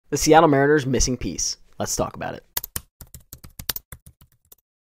The Seattle Mariners' missing piece. Let's talk about it.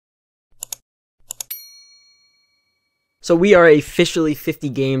 So we are officially 50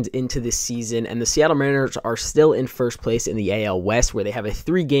 games into this season, and the Seattle Mariners are still in first place in the AL West, where they have a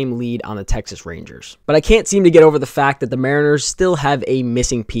 3-game lead on the Texas Rangers. But I can't seem to get over the fact that the Mariners still have a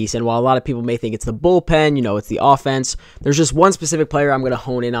missing piece, and while a lot of people may think it's the bullpen, it's the offense, there's just one specific player I'm going to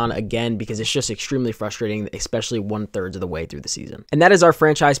hone in on again because it's just extremely frustrating, especially 1/3 of the way through the season. And that is our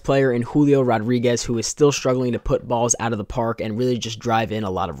franchise player in Julio Rodriguez, who is still struggling to put balls out of the park and really just drive in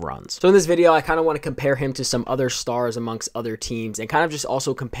a lot of runs. So in this video, I kind of want to compare him to some other stars amongst other teams and kind of just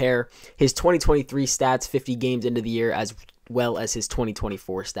also compare his 2023 stats 50 games into the year as well as his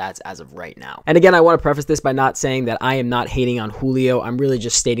 2024 stats as of right now. And again, I want to preface this by not saying that I am not hating on Julio. I'm really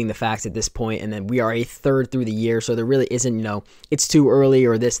just stating the facts at this point, and then we are a third through the year, so there really isn't, it's too early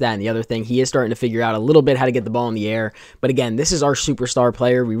or this, that, and the other thing. He is starting to figure out a little bit how to get the ball in the air, but again, this is our superstar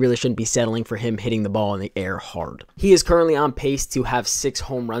player. We really shouldn't be settling for him hitting the ball in the air hard. He is currently on pace to have 6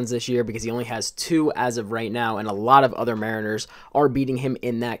 home runs this year because he only has 2 as of right now, and a lot of other Mariners are beating him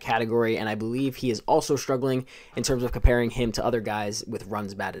in that category, and I believe he is also struggling in terms of comparing him to other guys with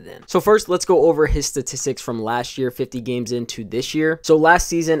runs batted in. So first, let's go over his statistics from last year, 50 games into this year. So last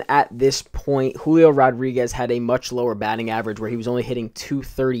season at this point, Julio Rodriguez had a much lower batting average where he was only hitting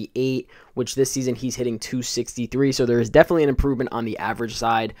 .238, which this season he's hitting .263. So there is definitely an improvement on the average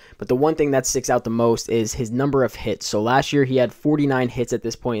side. But the one thing that sticks out the most is his number of hits. So last year he had 49 hits at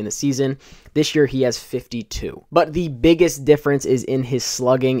this point in the season. This year he has 52. But the biggest difference is in his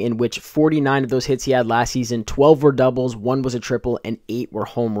slugging, in which 49 of those hits he had last season, 12 were doubles, 1 was a triple, and 8 were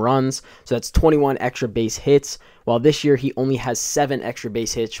home runs. So that's 21 extra base hits. While this year he only has 7 extra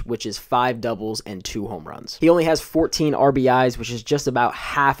base hits, which is 5 doubles and 2 home runs. He only has 14 RBIs, which is just about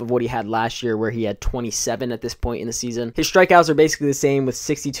half of what he had last year, where he had 27 at this point in the season. His strikeouts are basically the same, with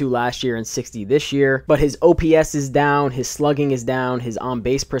 62 last year and 60 this year, but his OPS is down, his slugging is down, his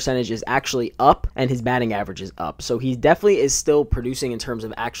on-base percentage is actually up, and his batting average is up. So he definitely is still producing in terms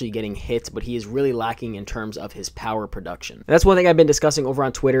of actually getting hits, but he is really lacking in terms of his power production. And that's one thing I've been discussing over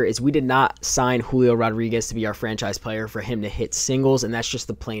on Twitter is we did not sign Julio Rodriguez to be our franchise player for him to hit singles, and that's just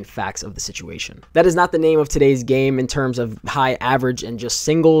the plain facts of the situation. That is not the name of today's game in terms of high average and just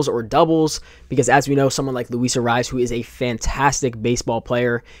singles or doubles, because as we know, someone like Luis Arraez, who is a fantastic baseball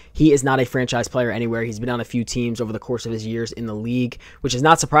player, he is not a franchise player anywhere. He's been on a few teams over the course of his years in the league, which is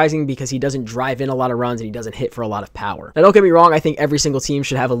not surprising because he doesn't drive in a lot of runs and he doesn't hit for a lot of power. Now, don't get me wrong, I think every single team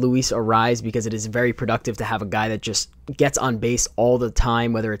should have a Luis Arraez because it is very productive to have a guy that just gets on base all the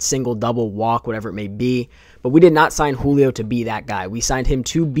time, whether it's single, double, walk, whatever it may be. But we did not sign Julio to be that guy. We signed him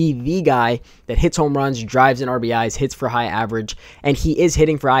to be the guy that hits home runs, drives in RBIs, hits for high average, and he is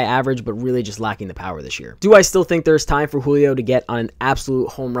hitting for high average, but really just lacking the power this year. Do I still think there's time for Julio to get on an absolute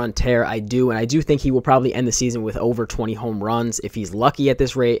home run tear? I do, and I do think he will probably end the season with over 20 home runs if he's lucky at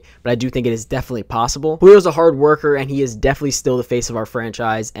this rate, but I do think it is definitely possible. Julio's a hard worker, and he is definitely still the face of our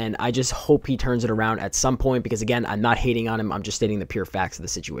franchise, and I just hope he turns it around at some point because, again, I'm not hating on him. I'm just stating the pure facts of the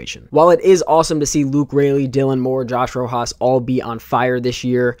situation. While it is awesome to see Luke Raley, Dylan Moore, Josh Rojas all be on fire this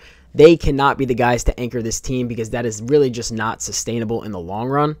year, they cannot be the guys to anchor this team because that is really just not sustainable in the long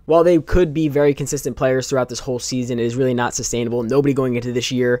run. While they could be very consistent players throughout this whole season, it is really not sustainable. Nobody going into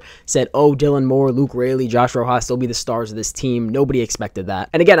this year said, oh, Dylan Moore, Luke Raley, Josh Rojas, they'll be the stars of this team. Nobody expected that.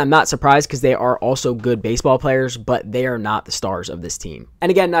 And again, I'm not surprised because they are also good baseball players, but they are not the stars of this team. And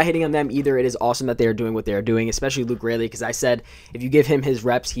again, not hitting on them either. It is awesome that they are doing what they are doing, especially Luke Raley, because I said if you give him his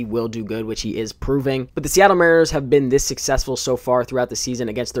reps, he will do good, which he is proving. But the Seattle Mariners have been this successful so far throughout the season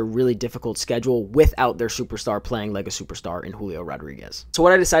against their really difficult schedule without their superstar playing like a superstar in Julio Rodriguez. So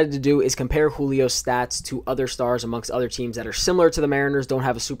what I decided to do is compare Julio's stats to other stars amongst other teams that are similar to the Mariners, don't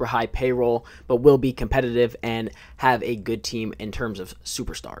have a super high payroll, but will be competitive and have a good team in terms of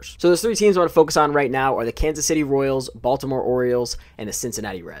superstars. So those 3 teams I want to focus on right now are the Kansas City Royals, Baltimore Orioles, and the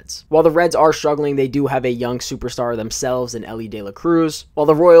Cincinnati Reds. While the Reds are struggling, they do have a young superstar themselves in Elly De La Cruz. While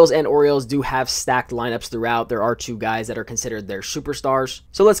the Royals and Orioles do have stacked lineups throughout, there are 2 guys that are considered their superstars.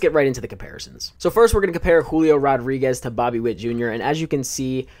 So let's get right into the comparisons. So first, we're going to compare Julio Rodriguez to Bobby Witt Jr. And as you can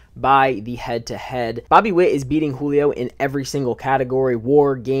see by the head-to-head, Bobby Witt is beating Julio in every single category: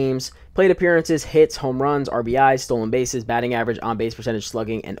 WAR, games, plate appearances, hits, home runs, RBIs, stolen bases, batting average, on-base percentage,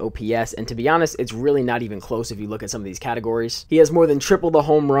 slugging, and OPS. And to be honest, it's really not even close if you look at some of these categories. He has more than triple the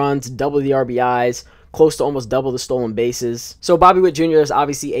home runs, double the RBIs, close to almost double the stolen bases. So Bobby Witt Jr. is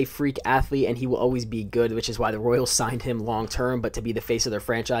obviously a freak athlete, and he will always be good, which is why the Royals signed him long term, but to be the face of their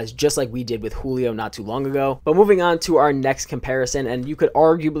franchise, just like we did with Julio not too long ago. But moving on to our next comparison, and you could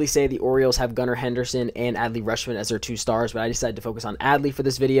arguably say the Orioles have Gunnar Henderson and Adley Rutschman as their 2 stars, but I decided to focus on Adley for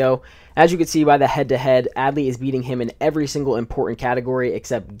this video. As you can see by the head-to-head, Adley is beating him in every single important category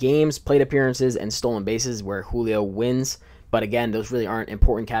except games, plate appearances, and stolen bases, where Julio wins. But again, those really aren't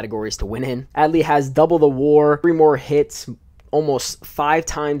important categories to win in. Adley has double the WAR, 3 more hits, almost 5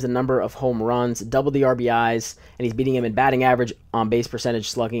 times the number of home runs, double the RBIs, and he's beating him in batting average, on base percentage,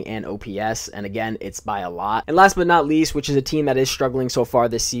 slugging, and OPS. And again, it's by a lot. And last but not least, which is a team that is struggling so far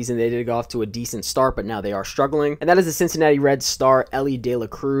this season, they did go off to a decent start, but now they are struggling. And that is the Cincinnati Reds star Elly De La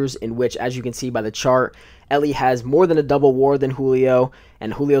Cruz, in which, as you can see by the chart, Elly has more than a double WAR than Julio,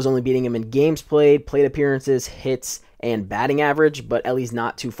 and Julio's only beating him in games played, plate appearances, hits, and batting average, but Ellie's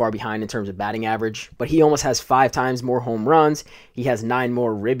not too far behind in terms of batting average. But he almost has 5 times more home runs. He has 9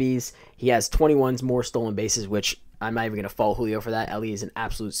 more ribbies. He has 21 more stolen bases, which I'm not even going to fault Julio for that. Elly is an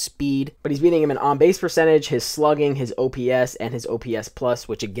absolute speed. But he's beating him in on-base percentage, his slugging, his OPS, and his OPS plus,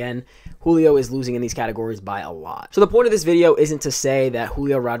 which again, Julio is losing in these categories by a lot. So the point of this video isn't to say that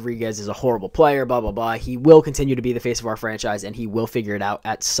Julio Rodriguez is a horrible player, blah, blah, blah. He will continue to be the face of our franchise, and he will figure it out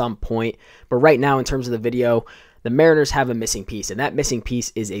at some point. But right now, in terms of the video, the Mariners have a missing piece, and that missing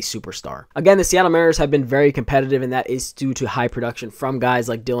piece is a superstar. Again, the Seattle Mariners have been very competitive, and that is due to high production from guys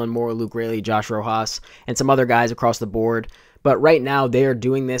like Dylan Moore, Luke Raley, Josh Rojas, and some other guys across the board. But right now, they are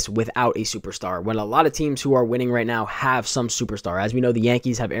doing this without a superstar, when a lot of teams who are winning right now have some superstar. As we know, the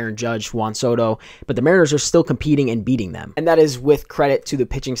Yankees have Aaron Judge, Juan Soto, but the Mariners are still competing and beating them. And that is with credit to the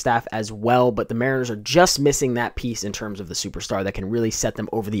pitching staff as well, but the Mariners are just missing that piece in terms of the superstar that can really set them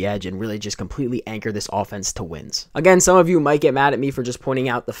over the edge and really just completely anchor this offense to wins. Again, some of you might get mad at me for just pointing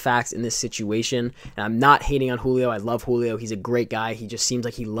out the facts in this situation, and I'm not hating on Julio. I love Julio. He's a great guy. He just seems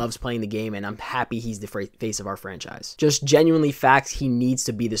like he loves playing the game, and I'm happy he's the face of our franchise. Just genuinely facts, he needs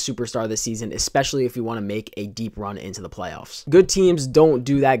to be the superstar this season, especially if we want to make a deep run into the playoffs. Good teams don't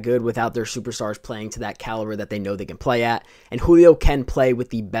do that good without their superstars playing to that caliber that they know they can play at, and Julio can play with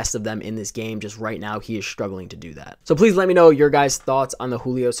the best of them in this game. Just right now, he is struggling to do that. So please let me know your guys' thoughts on the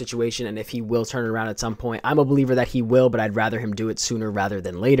Julio situation and if he will turn it around at some point. I'm a believer that he will, but I'd rather him do it sooner rather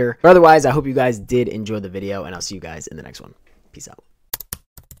than later. But otherwise, I hope you guys did enjoy the video, and I'll see you guys in the next one. Peace out.